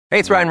Hey,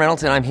 it's Ryan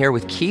Reynolds, and I'm here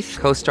with Keith,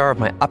 co-star of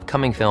my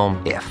upcoming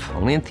film, If,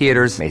 only in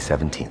theaters May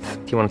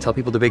 17th. Do you want to tell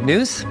people the big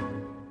news?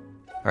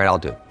 All right, I'll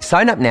do it.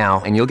 Sign up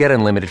now and you'll get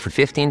unlimited for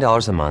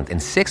 $15 a month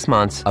and 6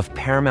 months of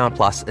Paramount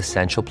Plus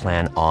Essential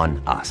Plan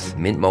on us.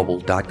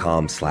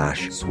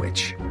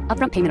 MintMobile.com/switch.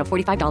 Upfront payment of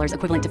 $45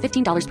 equivalent to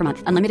 $15 per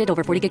month. Unlimited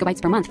over 40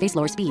 gigabytes per month. Face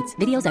lower speeds.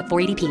 Videos at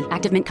 480p.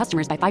 Active Mint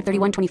customers by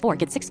 531.24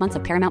 get 6 months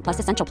of Paramount Plus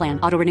Essential Plan.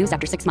 Auto renews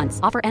after 6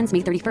 months. Offer ends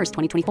May 31st,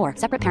 2024.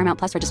 Separate Paramount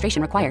Plus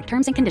registration required.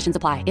 Terms and conditions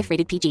apply if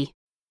rated PG.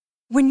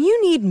 When you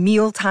need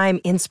mealtime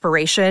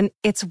inspiration,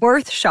 it's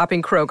worth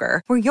shopping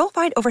Kroger, where you'll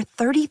find over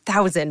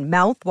 30,000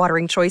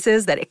 mouth-watering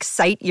choices that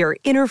excite your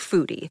inner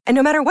foodie. And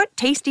no matter what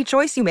tasty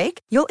choice you make,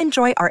 you'll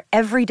enjoy our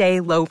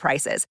everyday low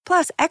prices,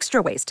 plus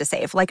extra ways to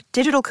save, like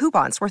digital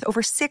coupons worth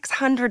over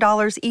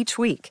 $600 each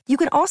week. You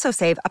can also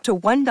save up to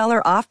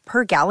 $1 off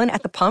per gallon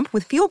at the pump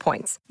with fuel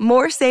points.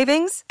 More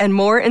savings and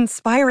more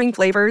inspiring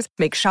flavors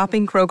make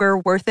shopping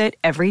Kroger worth it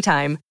every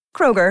time.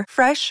 Kroger,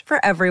 fresh for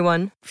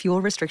everyone.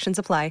 Fuel restrictions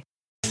apply.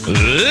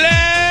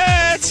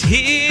 Let's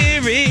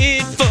hear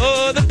it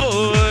for the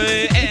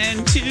boy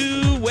and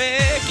two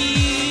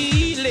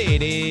wacky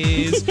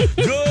ladies.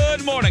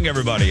 Good morning,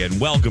 everybody, and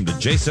welcome to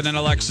Jason and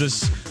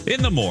Alexis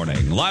in the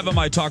morning. Live on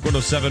My Talk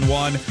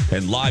 1071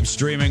 and live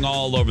streaming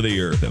all over the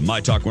earth at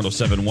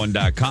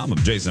MyTalk1071.com.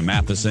 I'm Jason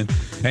Matheson,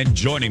 and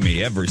joining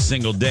me every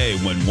single day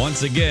when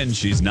once again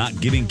she's not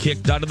getting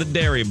kicked out of the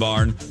dairy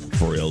barn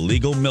for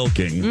illegal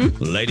milking,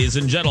 ladies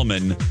and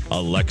gentlemen,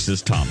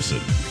 Alexis Thompson.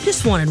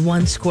 Just wanted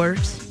one squirt.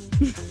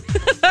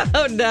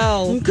 Oh,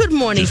 no. Good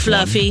morning, Just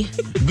Fluffy.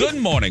 Good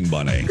morning,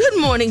 Bunny. Good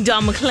morning,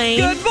 Don McClain.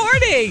 Good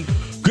morning.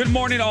 Good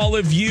morning, all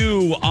of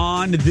you,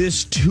 on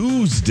this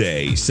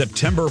Tuesday,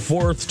 September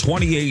 4th,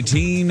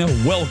 2018.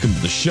 Welcome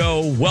to the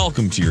show.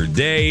 Welcome to your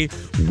day.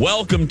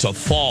 Welcome to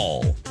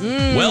fall.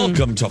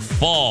 Welcome to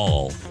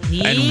fall.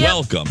 And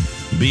welcome,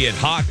 be it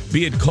hot,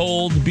 be it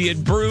cold, be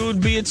it brewed,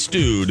 be it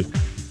stewed,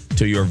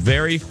 to your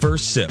very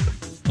first sip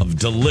of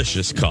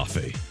delicious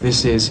coffee.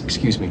 This is,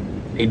 excuse me,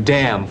 a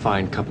damn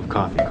fine cup of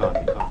coffee.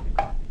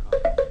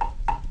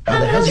 How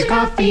the hell's your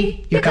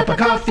coffee? Your cup of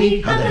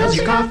coffee? How the hell's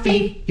your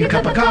coffee? Your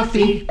cup of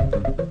coffee?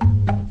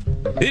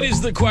 It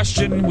is the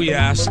question we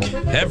ask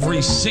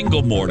every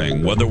single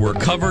morning, whether we're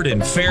covered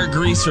in fair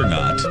grease or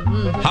not.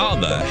 How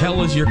the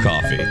hell is your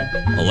coffee?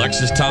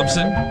 Alexis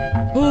Thompson?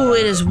 Ooh,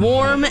 it is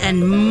warm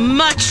and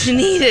much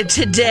needed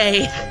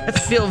today. I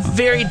feel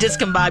very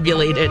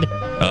discombobulated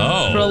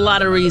for a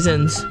lot of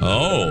reasons.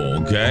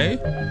 Oh, okay.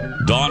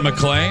 Dawn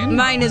McClain?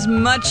 Mine is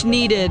much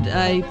needed.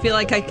 I feel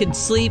like I could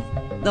sleep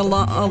a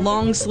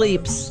long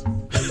sleeps.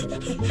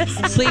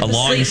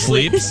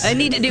 Sleeps? I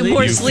need to do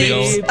more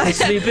sleeps.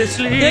 Sleep.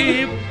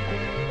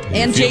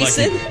 And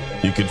Jason?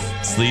 Like you could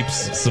sleep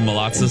some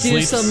lots of Do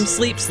sleeps? some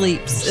sleeps,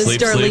 as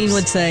Sleep Darlene sleeps.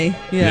 would say.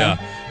 Yeah.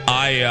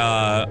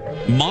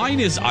 Mine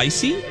is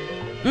icy.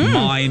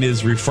 Mine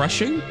is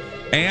refreshing.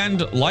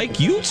 And like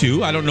you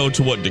two, I don't know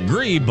to what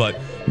degree, but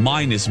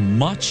mine is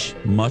much,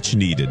 much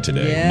needed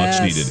today. Yes.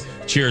 Much needed.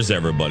 Cheers,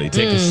 everybody.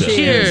 Take a sip.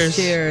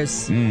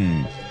 Cheers.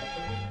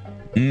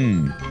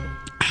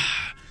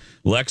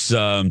 Lex,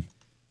 why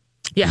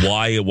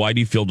do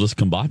you feel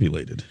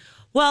discombobulated?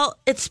 Well,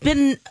 it's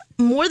been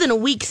more than a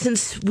week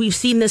since we've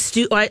seen this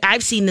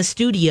I've seen the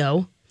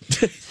studio.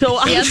 So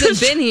She hasn't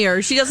been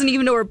here. She doesn't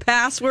even know her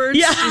passwords.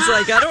 Yeah. She's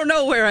like, I don't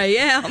know where I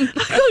am. I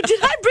go, did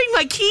I bring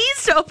my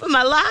keys to open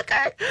my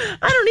locker?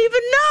 I don't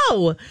even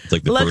know. It's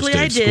like the Luckily, first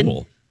day I of did.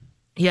 school.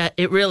 Yeah,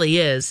 it really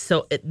is.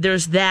 So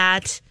there's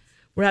that.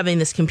 We're having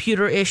this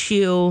computer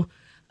issue.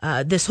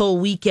 This whole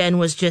weekend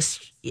was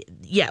just,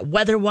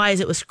 weather-wise,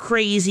 it was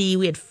crazy.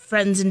 We had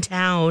friends in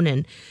town.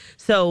 And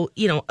so,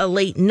 a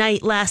late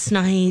night last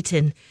night.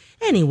 And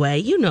anyway,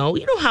 you know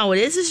how it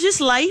is. It's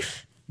just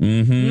life.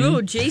 Mm-hmm.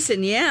 Oh,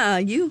 Jason,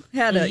 you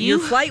had your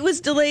flight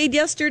was delayed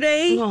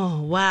yesterday.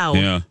 Oh, wow.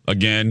 Yeah,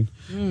 again.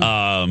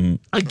 Again,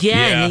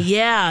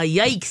 yeah,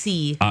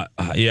 yikesy.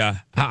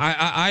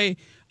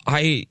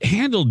 I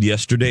handled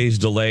yesterday's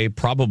delay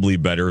probably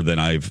better than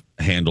I've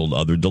handled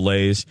other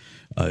delays,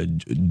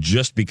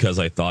 just because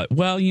I thought,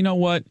 well, you know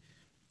what,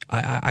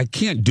 I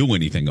can't do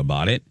anything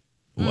about it.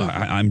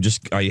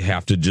 I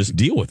have to just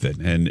deal with it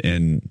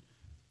and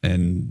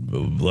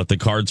let the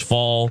cards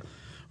fall,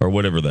 or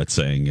whatever that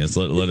saying is.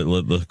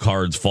 Let the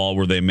cards fall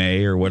where they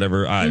may, or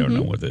whatever. I don't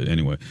know what it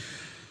anyway.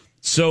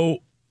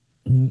 So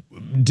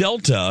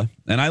Delta,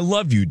 and I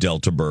love you,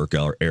 Delta Burke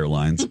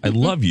Airlines. I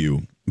love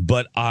you,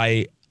 but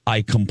I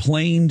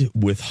complained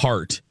with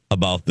heart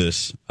about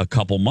this a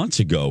couple months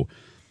ago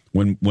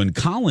when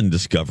Colin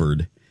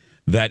discovered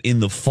that in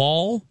the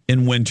fall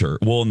and winter,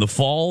 in the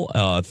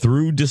fall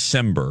through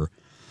December,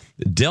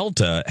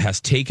 Delta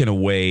has taken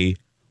away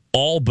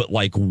all but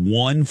like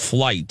one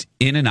flight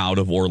in and out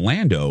of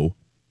Orlando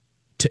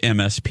to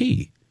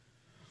MSP.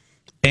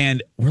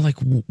 And we're like,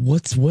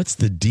 what's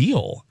the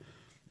deal?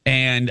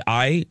 And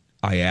I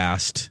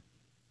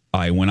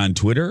went on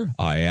Twitter,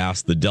 I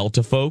asked the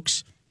Delta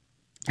folks,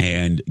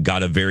 and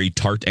got a very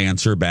tart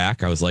answer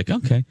back. I was like,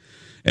 okay.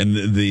 And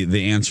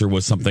the answer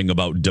was something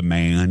about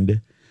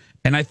demand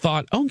And I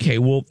thought, okay,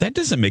 well, that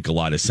doesn't make a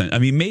lot of sense. I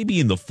mean, maybe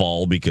in the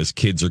fall because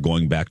kids are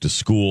going back to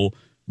school,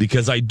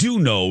 because I do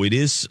know it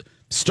is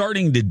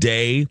starting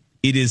today.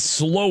 It is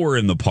slower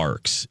in the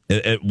parks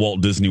at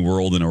Walt Disney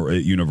World and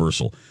at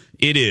Universal.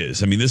 It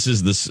is. I mean, this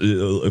is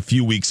a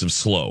few weeks of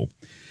slow.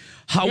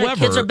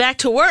 However, kids are back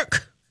to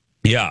work.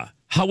 Yeah.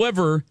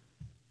 However,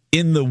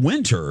 in the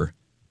winter,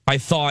 I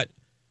thought,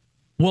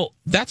 well,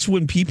 that's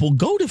when people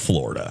go to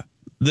Florida.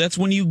 That's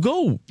when you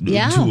go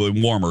to a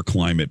warmer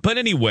climate. But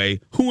anyway,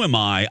 who am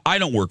I? I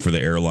don't work for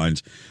the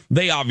airlines.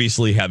 They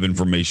obviously have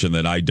information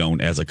that I don't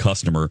as a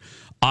customer.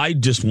 I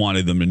just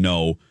wanted them to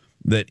know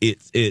that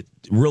it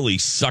really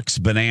sucks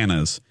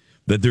bananas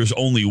that there's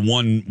only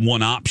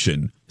one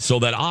option. So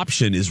that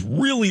option is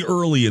really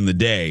early in the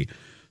day.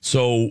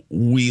 So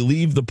we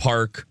leave the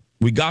park.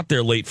 We got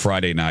there late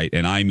Friday night,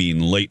 and I mean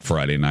late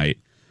Friday night.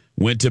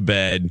 Went to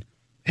bed,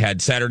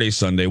 had Saturday,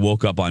 Sunday,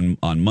 woke up on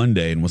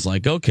Monday and was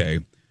like, okay,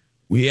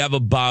 we have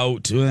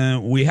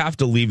we have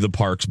to leave the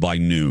parks by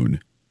noon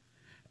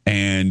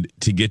and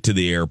to get to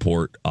the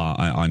airport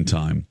on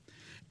time.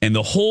 And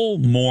the whole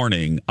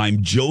morning,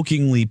 I'm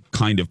jokingly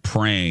kind of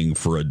praying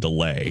for a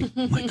delay.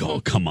 I'm like,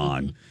 oh, come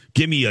on.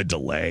 Give me a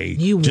delay.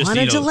 You want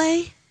a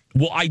delay?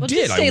 Well, I did.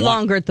 Just stay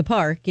longer at the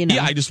park,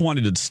 Yeah, I just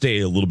wanted to stay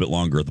a little bit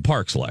longer at the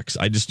parks, Lex.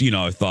 I just,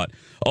 I thought,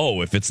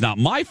 oh, if it's not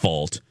my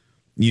fault,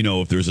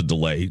 if there's a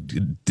delay,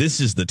 this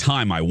is the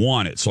time I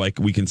want it. So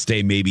we can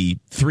stay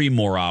maybe 3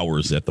 more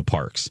hours at the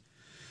parks.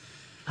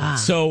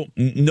 So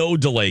no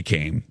delay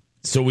came.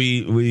 So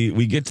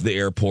we get to the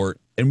airport.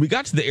 And we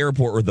got to the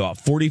airport with about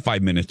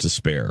 45 minutes to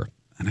spare.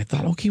 And I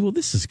thought, okay, well,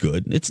 this is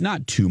good. It's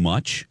not too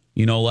much.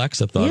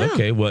 Lex, I thought,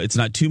 okay, well, it's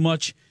not too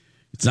much.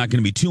 It's not going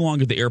to be too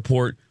long at the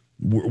airport.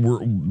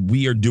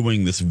 We are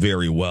doing this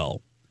very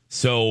well.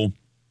 So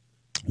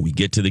we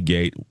get to the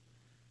gate.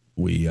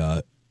 We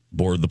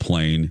board the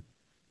plane.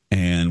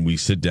 And we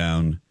sit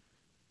down.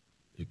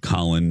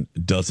 Colin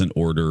doesn't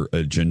order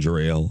a ginger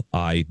ale.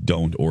 I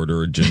don't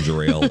order a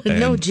ginger ale.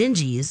 No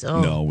gingies. Oh,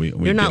 no,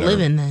 you're not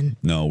living then.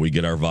 No, we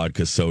get our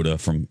vodka soda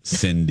from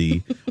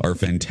Cindy, our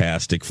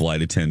fantastic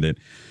flight attendant.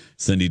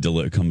 Cindy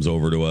comes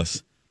over to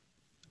us.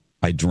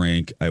 I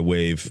drink. I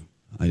wave.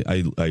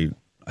 I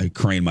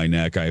crane my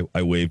neck.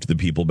 I wave to the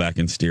people back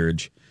in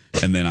steerage,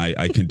 and then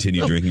I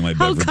continue drinking my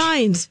beverage. How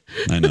kind.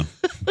 I know.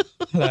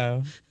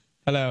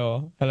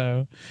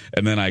 Hello.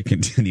 And then I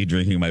continue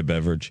drinking my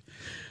beverage.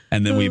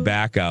 And then we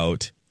back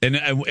out.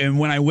 And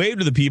when I wave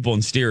to the people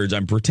in steerage,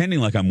 I'm pretending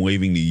like I'm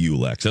waving to you,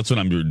 Lex. That's what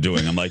I'm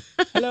doing. I'm like,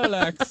 hello,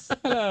 Lex.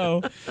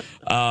 Hello.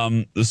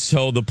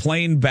 So the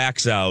plane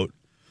backs out.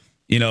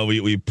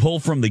 We pull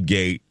from the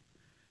gate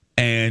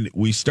and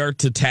we start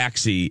to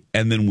taxi.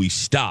 And then we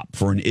stop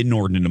for an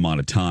inordinate amount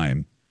of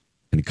time.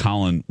 And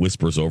Colin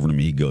whispers over to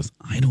me. He goes,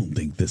 I don't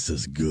think this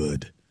is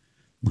good.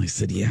 And I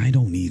said, yeah, I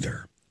don't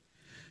either.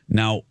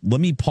 Now, let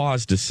me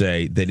pause to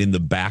say that in the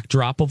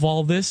backdrop of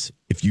all this,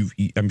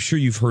 I'm sure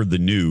you've heard the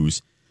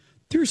news,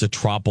 there's a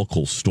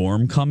tropical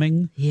storm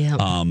coming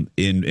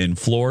in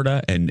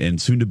Florida and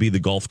soon to be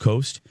the Gulf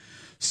Coast.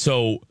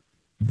 So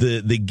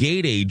the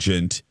gate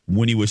agent,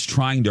 when he was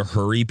trying to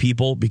hurry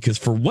people, because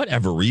for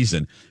whatever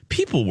reason,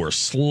 people were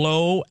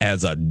slow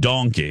as a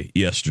donkey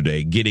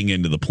yesterday getting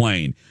into the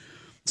plane.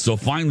 So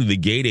finally, the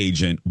gate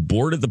agent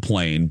boarded the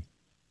plane.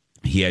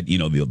 He had,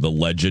 the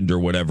legend or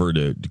whatever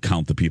to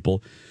count the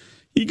people.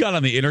 He got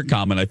on the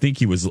intercom, and I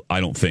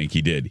don't think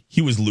he did.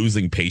 He was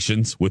losing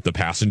patience with the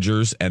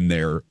passengers and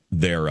their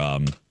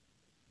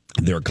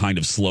kind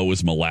of slow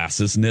as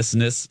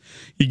molasses-ness.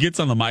 He gets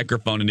on the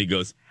microphone and he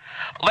goes,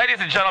 ladies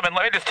and gentlemen,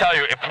 let me just tell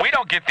you, if we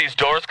don't get these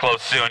doors closed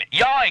soon,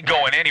 y'all ain't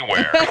going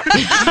anywhere.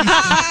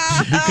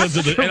 Because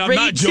of and I'm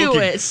not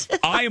joking.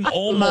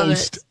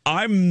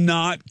 I'm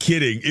not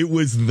kidding. It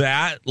was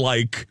that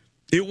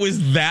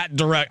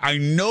direct. I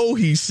know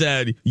he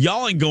said,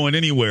 y'all ain't going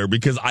anywhere,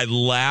 because I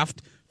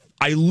laughed.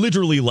 I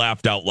literally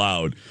laughed out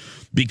loud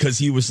because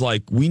he was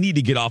like, we need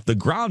to get off the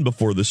ground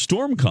before the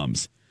storm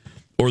comes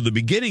or the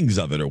beginnings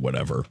of it or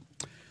whatever.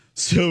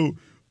 So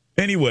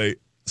anyway,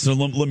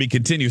 let me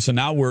continue. So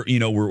now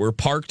we're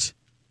parked.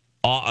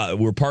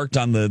 We're parked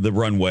on the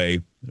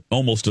runway,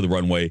 almost to the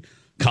runway.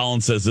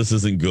 Colin says this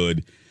isn't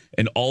good.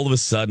 And all of a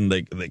sudden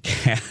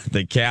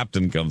the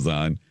captain comes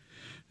on.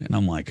 And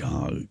I'm like,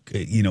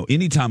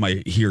 anytime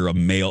I hear a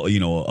male,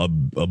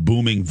 a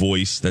booming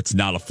voice that's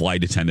not a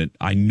flight attendant,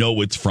 I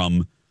know it's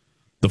from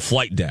the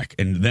flight deck.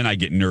 And then I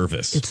get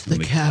nervous. It's the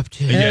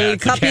captain. Yeah,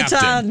 it's the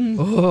captain.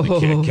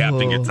 The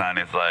captain gets on.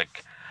 He's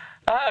like,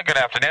 good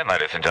afternoon,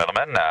 ladies and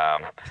gentlemen.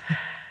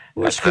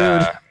 It's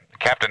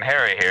Captain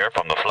Harry here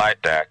from the flight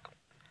deck.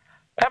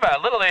 I have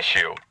a little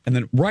issue. And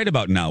then right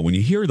about now, when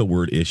you hear the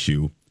word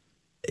issue,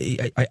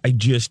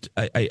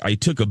 I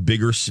took a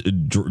bigger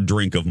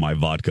drink of my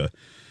vodka.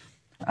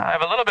 I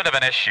have a little bit of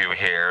an issue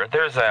here.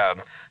 There's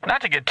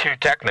not to get too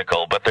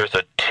technical, but there's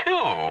a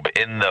tube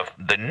in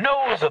the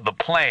nose of the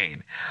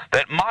plane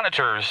that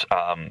monitors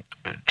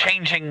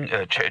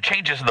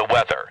changes in the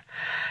weather.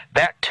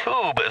 That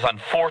tube is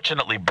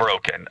unfortunately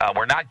broken.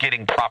 We're not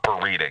getting proper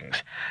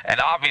readings. And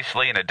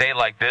obviously, in a day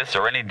like this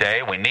or any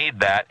day, we need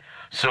that.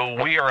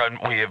 So we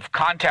have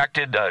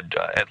contacted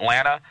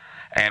Atlanta,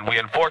 and we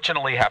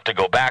unfortunately have to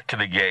go back to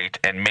the gate,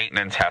 and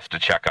maintenance has to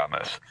check on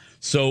this.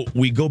 So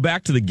we go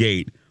back to the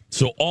gate.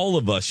 So all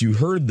of us, you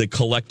heard the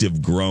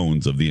collective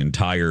groans of the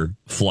entire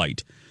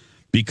flight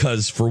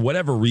because for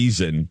whatever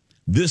reason,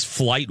 this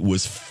flight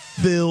was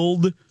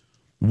filled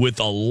with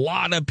a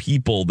lot of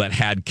people that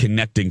had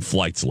connecting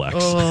flights, Lex.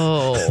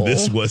 Oh.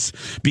 This was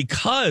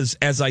because,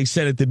 as I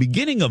said at the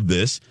beginning of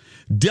this,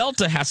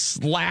 Delta has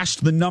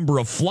slashed the number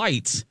of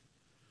flights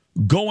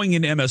going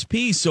in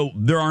MSP, so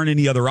there aren't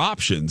any other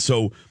options.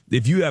 So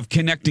if you have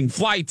connecting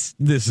flights,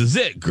 this is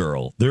it,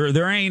 girl.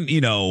 There ain't,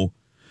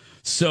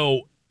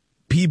 so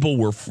people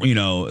were,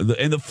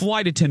 and the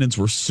flight attendants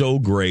were so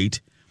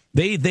great.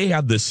 They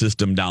had this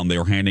system down. They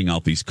were handing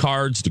out these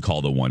cards to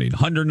call the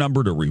 1-800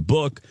 number to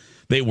rebook.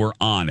 They were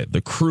on it.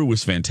 The crew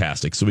was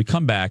fantastic. So we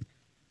come back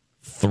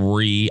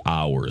 3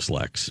 hours,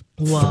 Lex.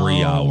 Whoa.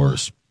 3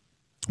 hours.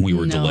 We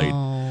were delayed.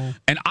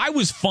 And I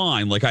was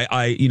fine. Like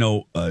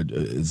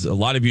as a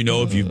lot of you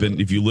know,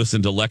 if you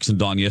listened to Lex and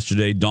Dawn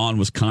yesterday, Dawn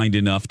was kind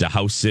enough to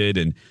house sit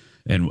and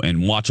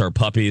watch our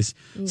puppies.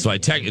 So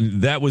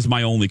that was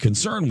my only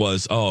concern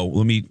was,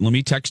 let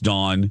me text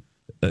Dawn,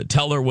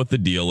 tell her what the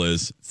deal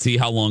is, see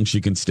how long she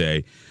can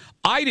stay.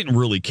 I didn't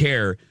really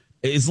care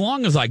as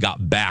long as I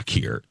got back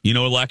here.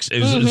 Lex,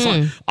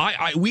 it's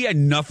like, we had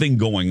nothing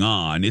going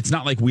on. It's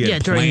not like we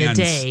had plans. During the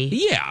day.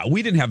 Yeah,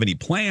 we didn't have any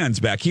plans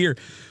back here.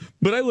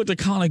 But I looked at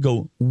Colin and I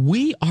go,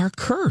 we are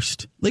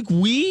cursed.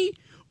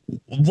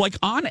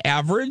 On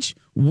average,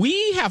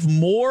 we have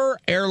more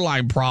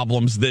airline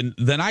problems than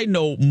I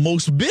know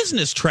most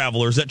business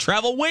travelers that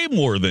travel way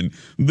more than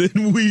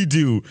we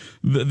do.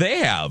 They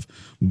have.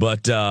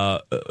 But,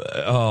 so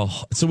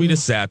we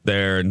just sat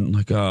there and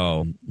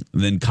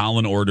then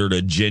Colin ordered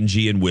a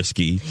gingy and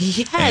whiskey.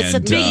 Yes, a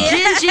big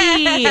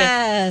gingy.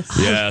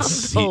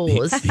 Yes,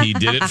 he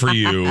did it for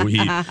you.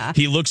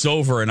 He looks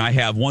over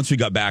and once we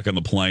got back on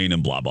the plane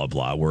and blah, blah,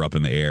 blah, we're up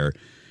in the air.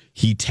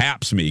 He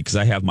taps me because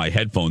I have my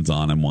headphones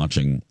on. I'm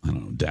watching, I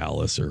don't know,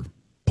 Dallas or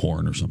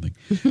porn or something.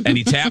 And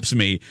he taps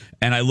me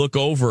and I look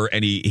over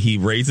and he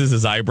raises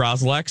his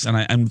eyebrows, Lex, and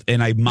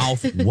I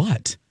mouth,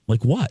 what?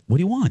 Like what? What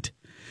do you want?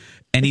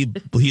 And he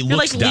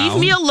looks down. Leave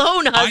me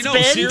alone, husband. I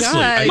know, seriously.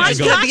 God, My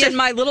gosh, be in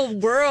my little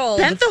world.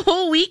 Spent the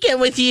whole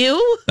weekend with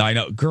you. I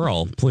know,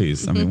 girl.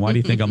 Please, I mean, why do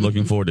you think I'm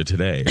looking forward to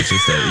today? It's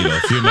just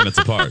a few minutes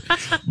apart.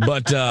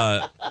 But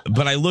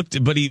I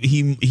looked. But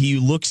he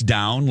looks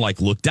down,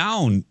 look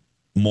down,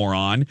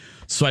 moron.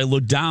 So I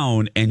looked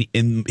down, and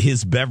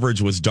his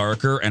beverage was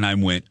darker, and I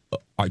went,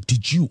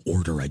 did you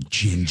order a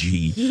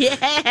gingy?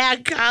 Yeah,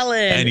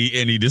 Colin. And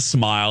he just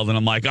smiled, and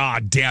I'm like,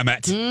 damn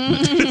it.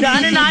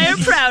 Don and I are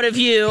proud of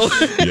you.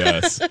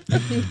 Yes.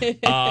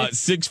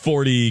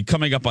 6:40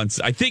 coming up on,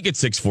 I think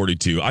it's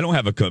 6:42. I don't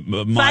have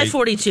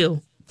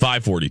 5:42.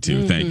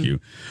 5:42. Thank you.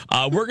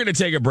 We're going to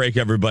take a break,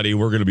 everybody.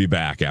 We're going to be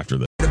back after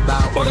this.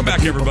 Welcome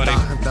back, everybody.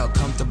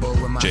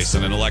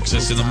 Jason and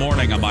Alexis in the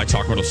morning on My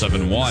Talk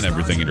 107.1,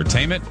 Everything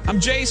Entertainment. I'm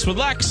Jace with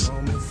Lex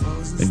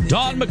and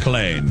Dawn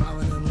McClain.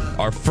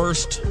 Our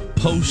first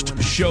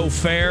post-show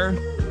fair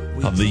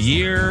of the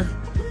year.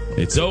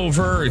 It's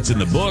over. It's in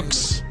the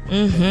books.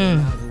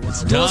 Mm-hmm. It's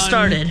School done.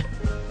 started.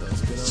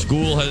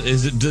 School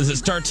does it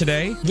start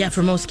today? Yeah,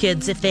 for most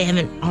kids, if they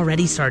haven't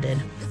already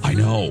started. I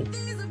know.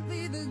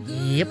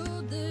 Yep.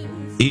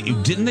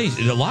 Didn't they?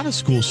 A lot of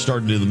schools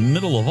started in the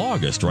middle of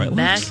August, right?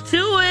 Back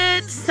to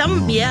it.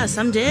 Some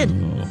did.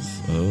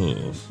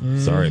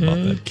 Sorry about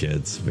that,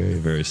 kids. Very,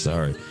 very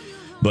sorry.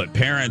 But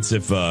parents,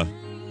 if the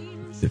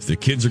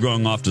kids are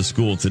going off to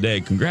school today,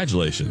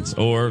 congratulations.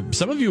 Or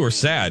some of you are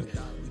sad.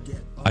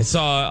 I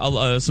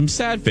saw some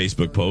sad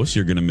Facebook posts.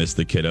 You're going to miss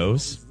the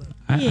kiddos.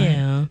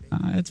 Yeah,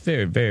 it's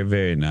very, very,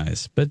 very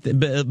nice. But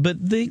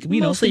think,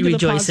 mostly think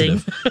rejoicing.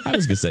 Of the positive. I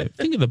was going to say,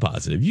 think of the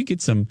positive. You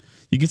get some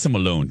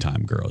alone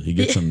time, girl. You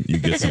get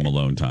some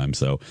alone time.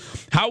 So,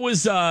 how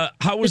was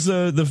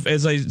the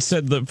as I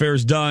said, the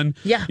fair's done.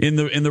 Yeah. In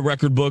the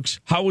record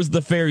books. How was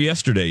the fair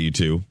yesterday, you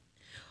two?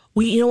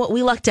 You know what?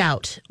 We lucked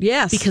out.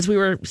 Yes. Because we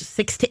were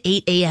 6 to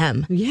 8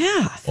 a.m.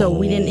 Yeah. So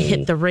we didn't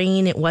hit the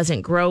rain. It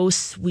wasn't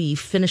gross. We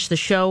finished the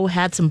show,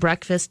 had some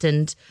breakfast,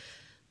 and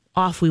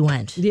off we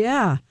went.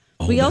 Yeah.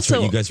 Oh, that's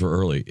right. You guys were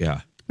early.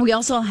 Yeah. We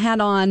also had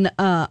on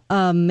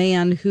a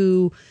man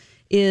who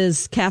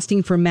is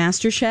casting for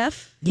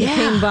MasterChef. He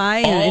came by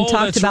and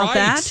talked about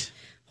that.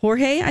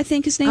 Jorge, I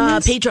think his name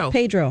is.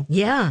 Pedro.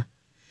 Yeah.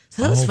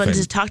 So that was fun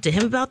to talk to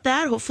him about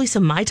that. Hopefully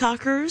some My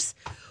Talkers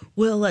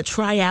will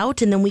try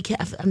out, and then we can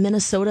have a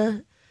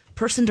Minnesota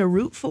person to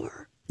root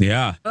for.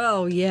 Yeah.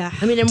 Oh, yeah.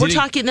 I mean, and we're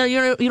talking,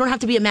 you don't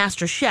have to be a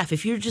master chef.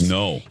 If you're just,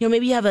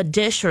 maybe you have a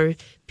dish or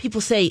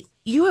people say,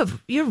 You're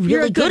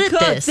really good at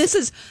cook.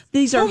 this.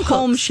 These are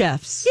home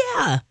chefs.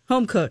 Yeah.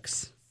 Home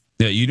cooks.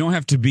 Yeah, you don't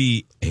have to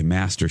be a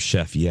master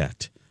chef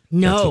yet.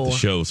 No. That's what the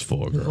show's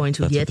for, girl. We're going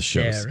to That's get what the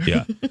show's. there.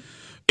 Yeah.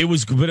 It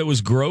was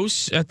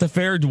gross at the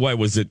fair. Why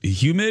was it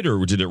humid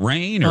or did it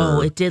rain? Or?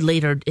 Oh, it did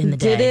later in the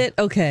day. Did it?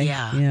 Okay.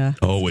 Yeah.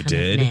 Oh, it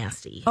did?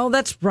 Nasty. Oh,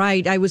 that's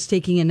right. I was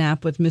taking a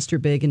nap with Mr.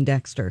 Big and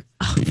Dexter.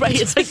 Oh, right.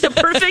 It's like the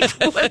perfect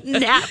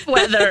nap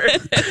weather.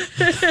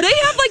 They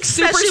have like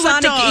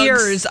supersonic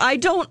ears. I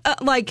don't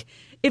like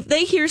if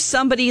they hear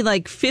somebody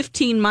like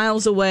 15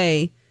 miles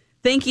away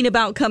thinking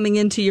about coming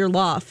into your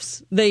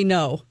lofts, they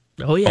know.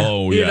 Oh, yeah.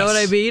 Oh, You yes. know what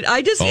I mean?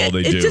 They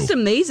it do. just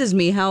amazes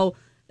me how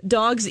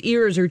dogs'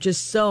 ears are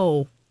just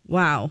so,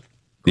 wow,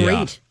 great.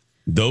 Yeah.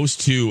 Those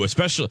two,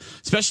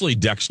 especially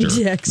Dexter.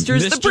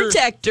 Dexter's the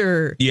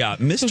protector. Yeah,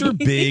 Mr.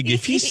 Big,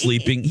 if he's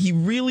sleeping, he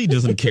really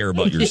doesn't care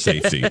about your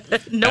safety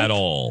at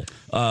all.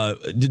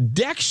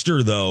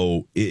 Dexter,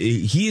 though,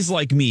 he's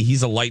like me.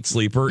 He's a light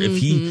sleeper.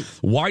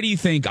 Why do you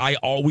think I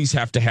always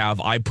have to have?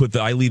 I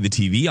leave the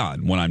TV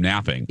on when I'm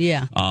napping.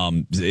 Yeah.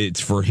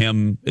 It's for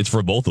him. It's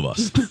for both of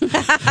us.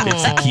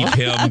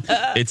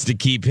 It's to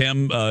keep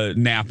him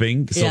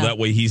napping, so that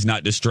way he's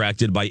not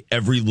distracted by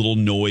every little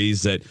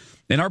noise that.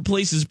 And our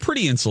place is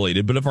pretty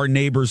insulated, but if our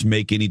neighbors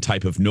make any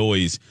type of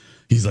noise,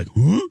 he's like,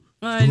 huh?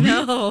 I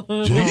know.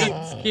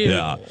 It's cute.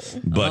 Yeah.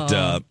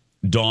 But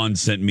Dawn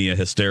sent me a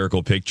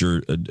hysterical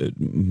picture.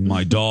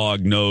 My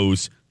dog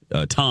knows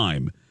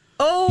time.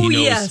 Oh,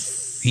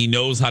 yes. He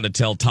knows how to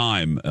tell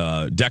time.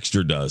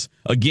 Dexter does.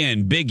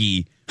 Again,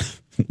 Biggie,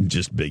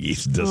 just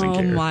Biggie doesn't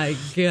care. Oh, my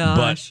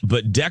gosh.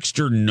 But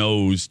Dexter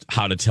knows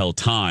how to tell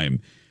time.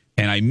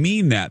 And I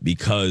mean that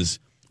because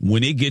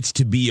when it gets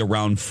to be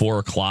around 4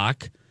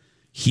 o'clock,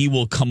 he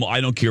will come. I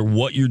don't care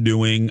what you're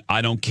doing.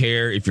 I don't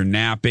care if you're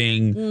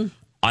napping.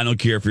 I don't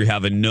care if you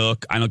have a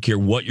nook. I don't care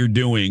what you're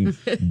doing.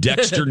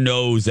 Dexter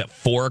knows that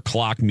 4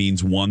 o'clock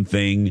means one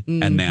thing,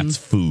 and that's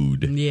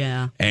food.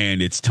 Yeah.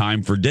 And it's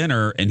time for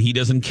dinner, and he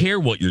doesn't care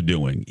what you're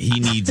doing.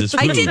 He needs his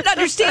food. I didn't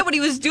understand what he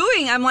was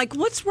doing. I'm like,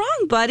 what's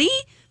wrong, buddy?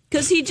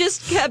 Because he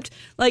just kept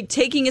like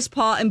taking his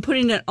paw and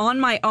putting it on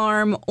my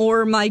arm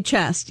or my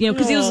chest,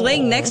 because he was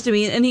laying next to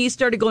me, and he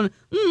started going,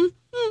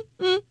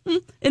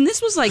 and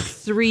this was like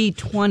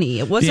 3:20.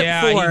 It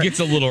wasn't 4. He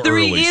gets a little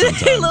early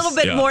sometimes. A little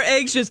bit more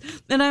anxious.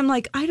 And I'm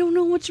like, I don't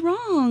know what's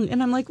wrong.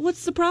 And I'm like,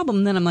 what's the problem?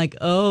 And then I'm like,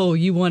 oh,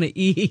 you want to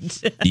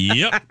eat.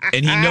 Yep.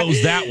 And he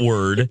knows that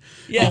word.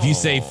 Yeah. If you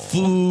say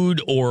food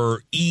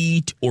or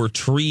eat or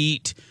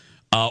treat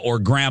or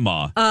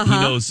grandma, he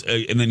knows.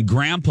 And then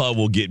grandpa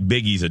will get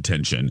Biggie's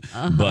attention.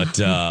 But,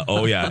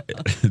 oh, yeah.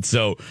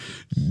 So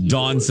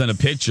Dawn sent a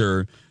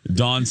picture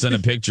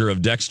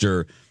of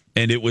Dexter.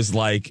 And it was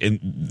like,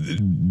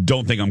 and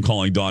don't think I'm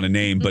calling Dawn a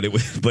name, but it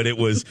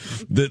was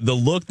the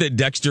look that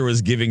Dexter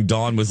was giving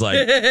Dawn was like,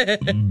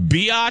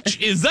 biatch,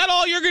 is that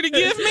all you're going to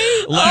give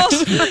me?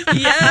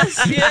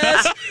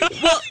 Yes.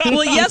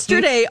 Well,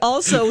 yesterday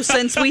also,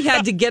 since we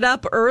had to get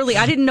up early,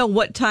 I didn't know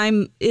what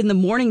time in the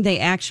morning they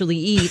actually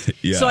eat.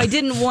 Yeah. So I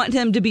didn't want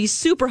him to be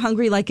super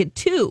hungry like at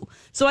 2.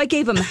 So I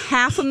gave him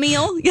half a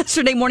meal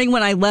yesterday morning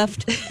when I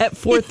left at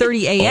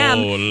 4:30 a.m.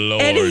 Oh,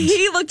 Lord. And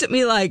he looked at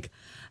me like,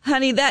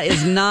 honey, that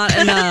is not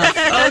enough.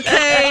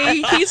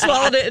 Okay. He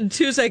swallowed it in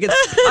 2 seconds.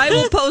 I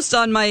will post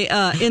on my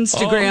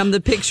Instagram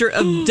the picture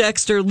of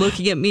Dexter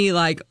looking at me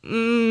like,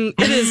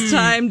 it is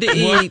time to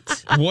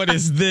eat. What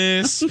is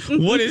this?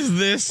 What is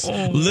this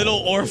little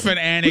orphan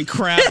Annie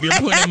crap you're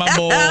putting in my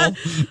bowl?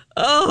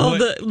 Oh,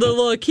 the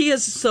look. He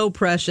is so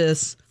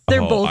precious.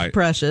 They're both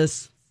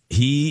precious.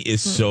 He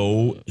is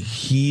so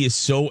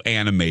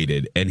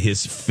animated, and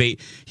his face,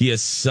 he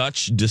has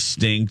such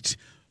distinct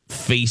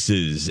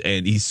faces,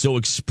 and he's so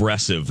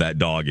expressive. That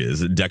dog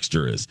is,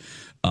 Dexter is.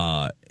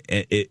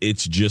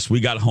 It's just, we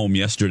got home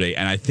yesterday,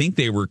 and I think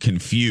they were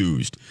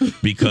confused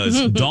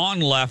because Dawn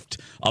left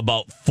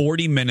about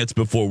 40 minutes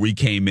before we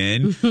came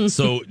in.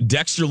 So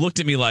Dexter looked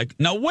at me like,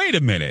 now wait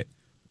a minute.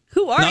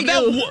 Who are you?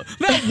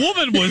 That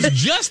woman was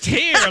just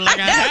here like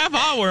a half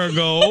hour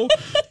ago.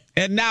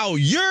 And now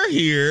you're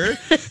here.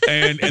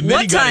 And then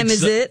what time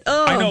is it?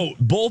 Oh. I know.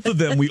 Both of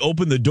them, we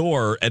opened the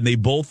door and they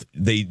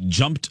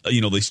jumped,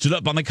 they stood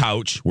up on the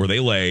couch where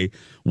they lay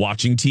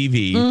watching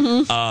TV.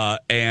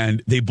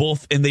 And they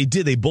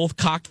both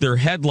cocked their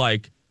head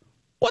like,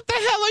 what the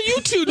hell are you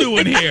two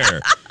doing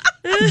here?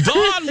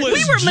 Dawn was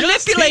we were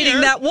manipulating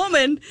here. that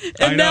woman,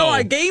 and now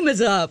our game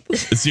is up.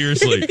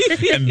 Seriously.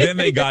 And then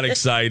they got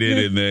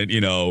excited, and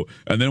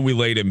then we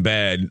laid in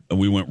bed, and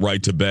we went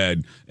right to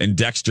bed. And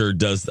Dexter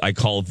does, I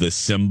call it the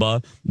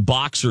Simba.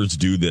 Boxers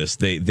do this.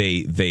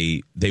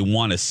 They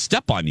want to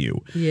step on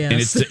you. Yes. And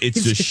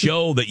it's to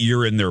show that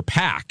you're in their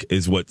pack,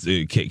 is what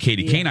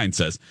Katie Canine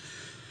says.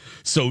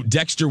 So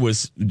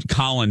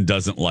Colin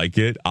doesn't like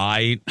it.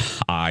 I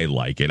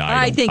like it.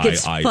 I think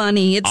it's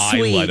funny. It's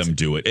sweet. I let him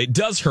do it. It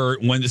does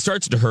hurt. When it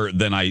starts to hurt,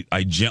 then I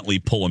gently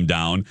pull him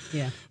down.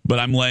 Yeah. But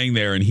I'm laying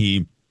there, and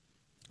he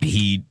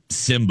he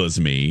Simbas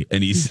me,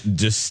 and he's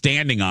just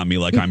standing on me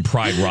like I'm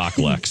Pride Rock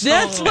Lex.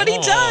 That's what he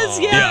does.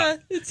 Yeah.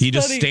 He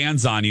just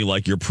stands on you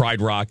like you're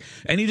Pride Rock,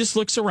 and he just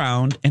looks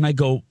around, and I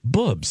go,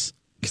 Bubs,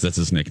 because that's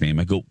his nickname.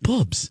 I go,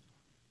 Bubs,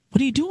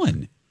 what are you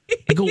doing?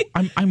 I go,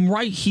 I'm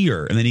right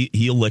here. And then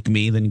he'll lick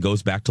me, then he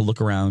goes back to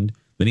look around.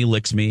 Then he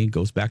licks me,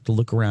 goes back to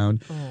look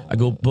around. I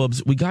go,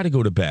 Bubs, we got to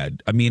go to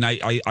bed. I mean,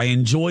 I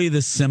enjoy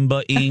the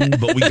Simba-ing,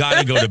 but we got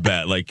to go to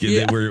bed. Like,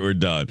 we're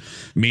done.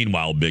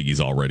 Meanwhile, Biggie's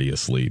already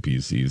asleep.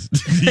 He's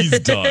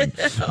done.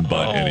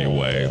 But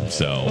anyway,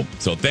 so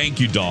thank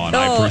you, Dawn.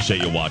 I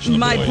appreciate you watching The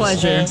My Boys.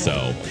 pleasure.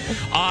 So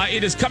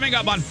it is coming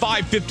up on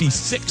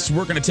 5:56.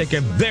 We're going to take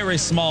a very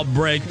small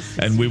break,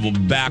 and we will be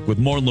back with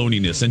more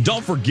looniness. And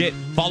don't forget,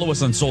 follow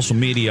us on social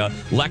media,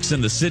 Lex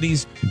in the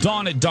Cities,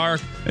 Dawn at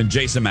Dark, and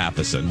Jason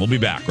Matheson. We'll be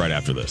back right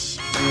after this.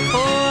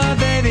 Oh,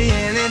 baby,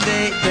 any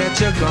day that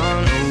you're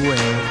gone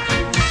away,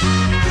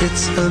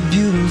 it's a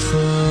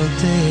beautiful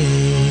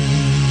day.